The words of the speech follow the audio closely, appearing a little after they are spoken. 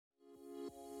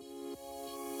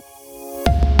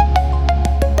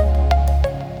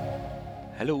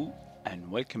Hello and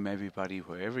welcome everybody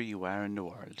wherever you are in the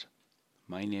world.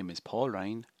 My name is Paul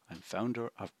Ryan. I'm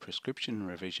founder of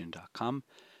prescriptionrevision.com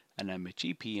and I'm a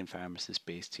GP and pharmacist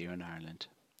based here in Ireland.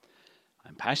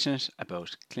 I'm passionate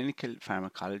about clinical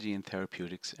pharmacology and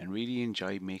therapeutics and really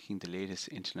enjoy making the latest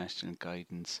international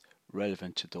guidance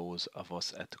relevant to those of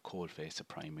us at the coalface of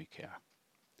primary care.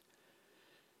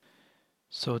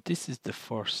 So this is the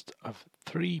first of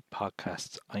 3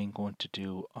 podcasts I'm going to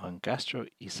do on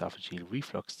gastro-esophageal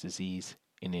reflux disease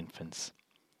in infants.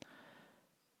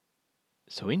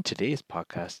 So in today's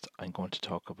podcast, I'm going to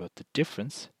talk about the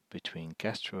difference between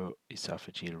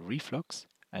gastro-esophageal reflux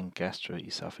and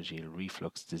gastro-esophageal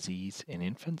reflux disease in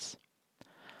infants.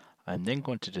 I'm then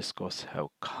going to discuss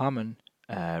how common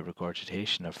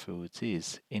regurgitation of foods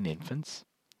is in infants.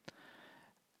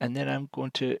 And then I'm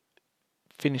going to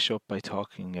finish up by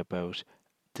talking about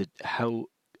how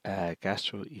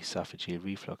gastro-esophageal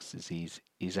reflux disease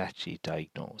is actually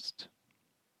diagnosed.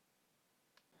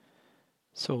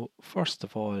 So first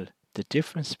of all, the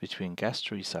difference between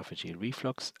gastro-esophageal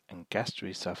reflux and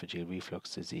gastro-esophageal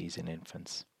reflux disease in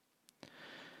infants.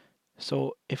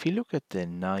 So if you look at the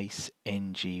NICE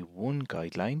NG1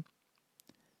 guideline,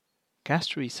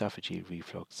 gastro-esophageal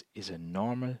reflux is a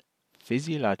normal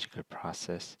physiological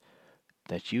process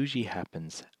that usually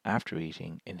happens after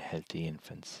eating in healthy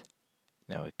infants.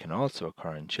 Now, it can also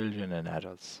occur in children and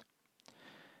adults.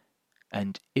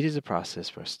 And it is a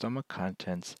process where stomach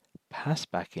contents pass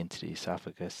back into the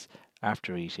esophagus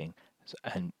after eating,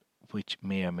 and which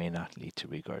may or may not lead to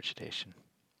regurgitation.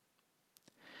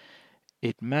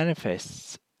 It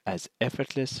manifests as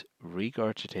effortless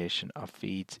regurgitation of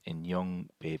feeds in young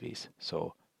babies,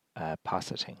 so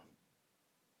posseting.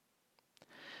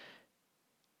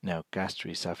 Now,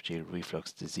 gastroesophageal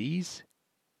reflux disease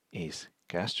is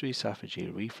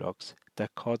gastroesophageal reflux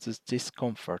that causes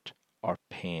discomfort or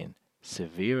pain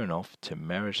severe enough to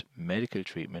merit medical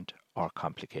treatment or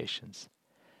complications.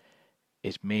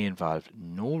 It may involve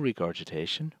no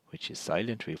regurgitation, which is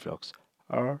silent reflux,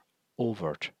 or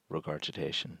overt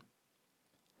regurgitation.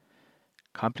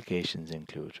 Complications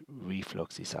include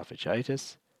reflux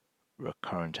esophagitis,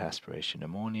 recurrent aspiration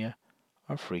pneumonia,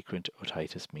 or frequent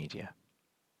otitis media.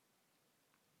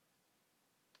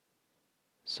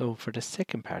 So for the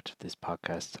second part of this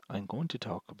podcast, I'm going to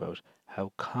talk about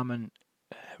how common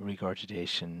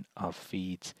regurgitation of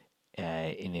feeds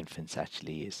in infants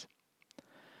actually is.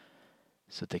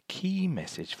 So the key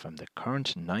message from the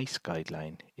current NICE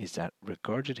guideline is that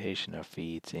regurgitation of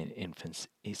feeds in infants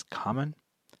is common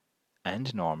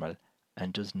and normal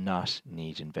and does not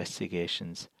need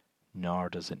investigations, nor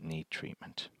does it need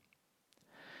treatment.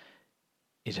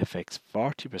 It affects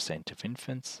 40% of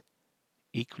infants,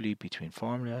 equally between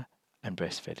formula and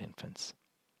breastfed infants.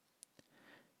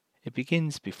 It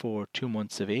begins before 2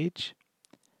 months of age,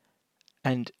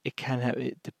 and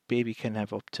the baby can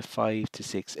have up to 5 to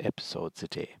 6 episodes a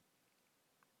day.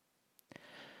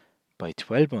 By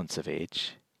 12 months of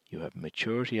age, you have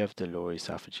maturity of the lower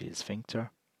esophageal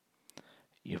sphincter.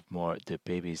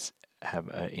 Infants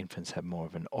have more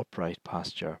of an upright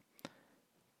posture.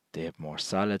 They have more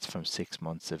solids from 6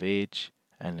 months of age,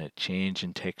 and a change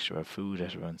in texture of food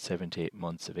at around 7 to 8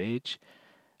 months of age.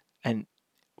 And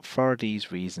for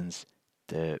these reasons,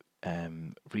 the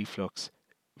reflux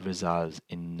resolves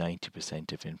in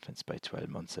 90% of infants by 12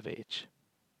 months of age.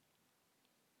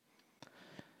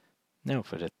 Now,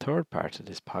 for the third part of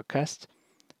this podcast,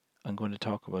 I'm going to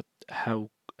talk about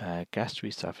how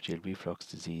gastroesophageal reflux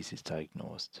disease is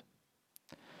diagnosed.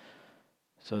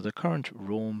 So the current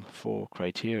Rome 4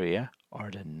 criteria, or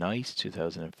the NICE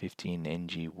 2015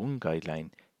 NG1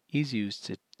 guideline,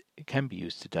 can be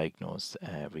used to diagnose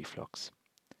reflux.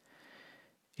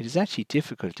 It is actually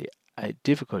difficult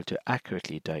to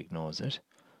accurately diagnose it,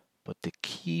 but the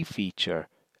key feature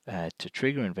to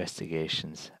trigger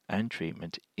investigations and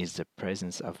treatment is the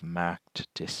presence of marked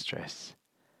distress.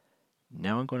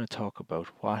 Now I'm going to talk about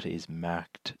what is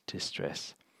marked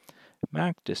distress.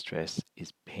 Marked distress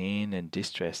is pain and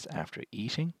distress after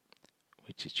eating,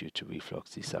 which is due to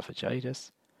reflux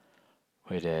esophagitis,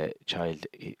 where the child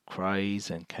cries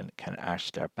and can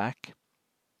arch their back.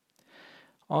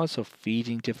 Also,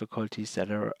 feeding difficulties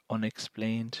that are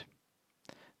unexplained.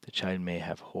 The child may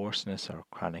have hoarseness or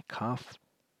chronic cough.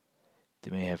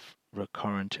 They may have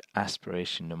recurrent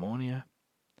aspiration pneumonia.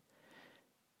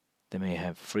 They may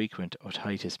have frequent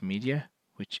otitis media,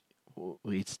 which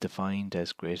is defined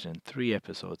as greater than 3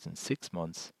 episodes in 6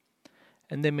 months.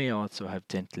 And they may also have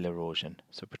dental erosion,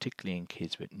 so particularly in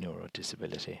kids with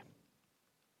neurodisability.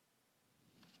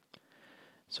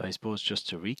 So I suppose just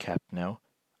to recap now,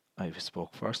 I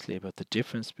spoke firstly about the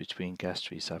difference between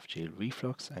gastroesophageal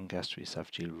reflux and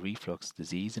gastroesophageal reflux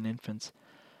disease in infants,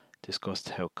 discussed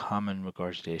how common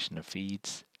regurgitation of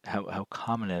feeds, how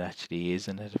common it actually is,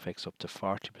 and it affects up to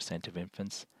 40% of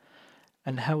infants,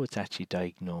 and how it's actually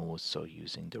diagnosed, so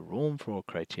using the Rome 4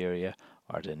 criteria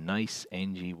or the NICE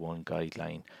NG1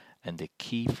 guideline, and the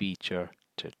key feature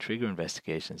to trigger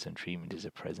investigations and treatment is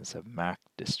the presence of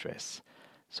marked distress.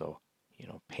 So,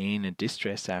 pain and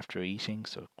distress after eating,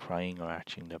 so crying or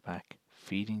arching the back,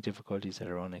 feeding difficulties that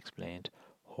are unexplained,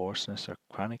 hoarseness or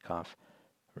chronic cough,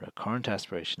 recurrent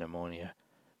aspiration pneumonia,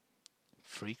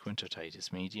 frequent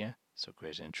otitis media, so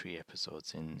greater than 3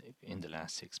 episodes in the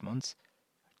last 6 months,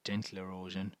 dental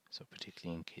erosion, so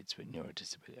particularly in kids with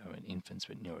neurodisability or in infants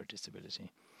with neurodisability.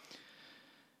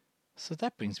 So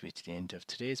that brings me to the end of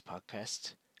today's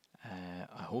podcast.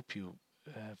 I hope you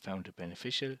found it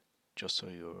beneficial. Just so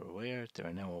you're aware, there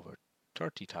are now over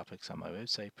 30 topics on my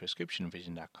website,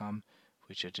 prescriptionvision.com,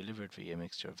 which are delivered via a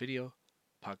mixture of video,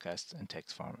 podcast, and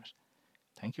text format.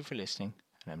 Thank you for listening,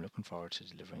 and I'm looking forward to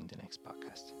delivering the next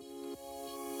podcast.